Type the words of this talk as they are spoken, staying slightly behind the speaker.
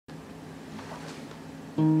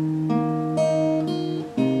I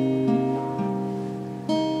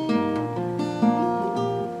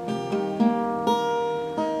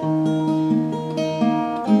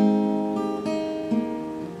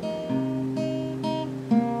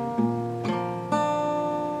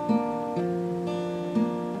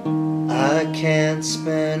can't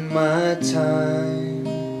spend my time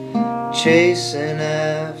chasing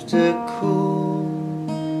after cool.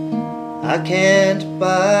 I can't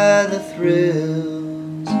buy the thrills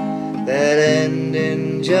that end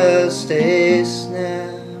in just a snap.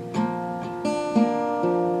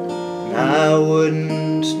 And I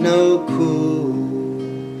wouldn't know cool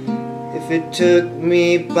if it took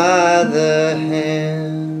me by the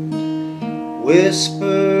hand,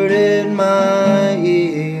 whispered in my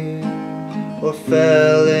ear, or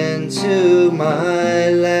fell into my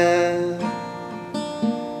lap.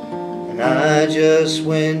 And I just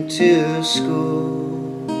went to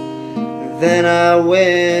school, then I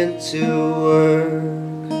went to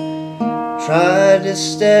work, tried to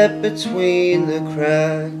step between the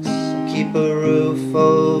cracks and keep a roof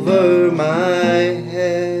over my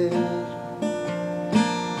head.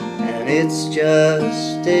 And it's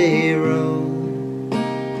just a room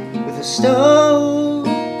with a stove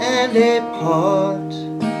and a pot,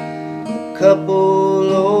 a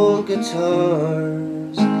couple old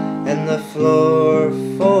guitars, and the floor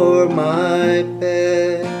for my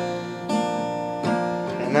bed.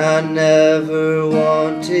 And I never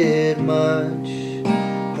wanted much,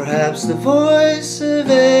 perhaps the voice of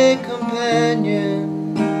a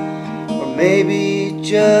companion, or maybe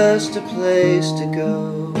just a place to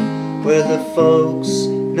go where the folks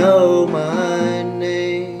know my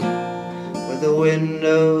name, where the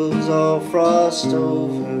windows all frost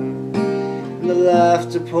over and the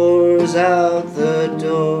laughter pours out the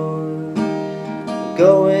door.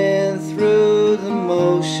 Going through the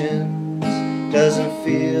motions doesn't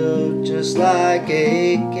feel just like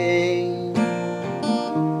a game.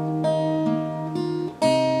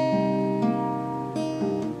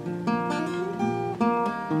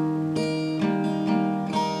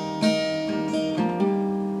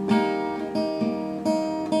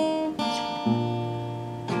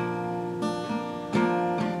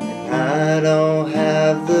 I don't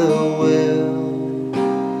have the will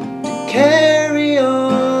to carry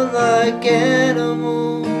on like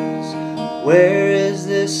animals. Where is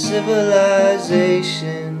this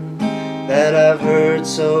civilization that I've heard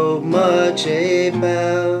so much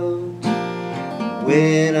about?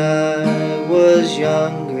 When I was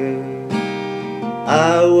younger,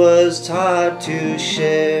 I was taught to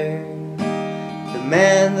share. The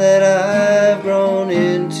man that I've grown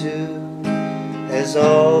into has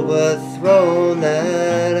all but thrown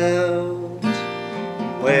that out.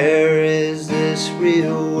 Where is this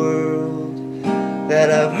real world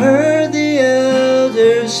that I've heard the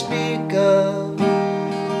elders speak of?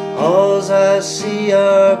 Alls I see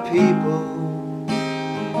are people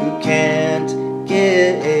who can't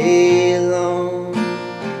get along,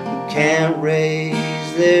 who can't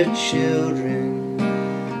raise their children,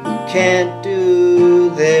 who can't do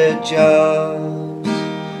their jobs,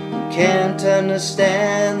 can't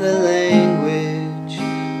understand the language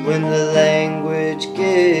when the language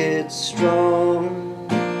gets strong.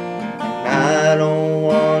 And I don't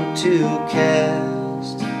want to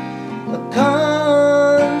cast a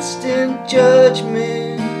constant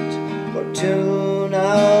judgment or tune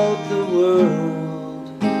out the world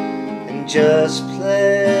and just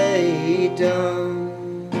play dumb.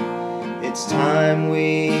 It's time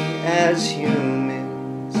we as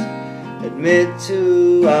humans admit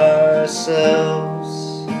to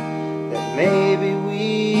ourselves that maybe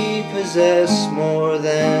we possess more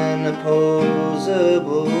than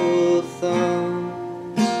opposable thumbs.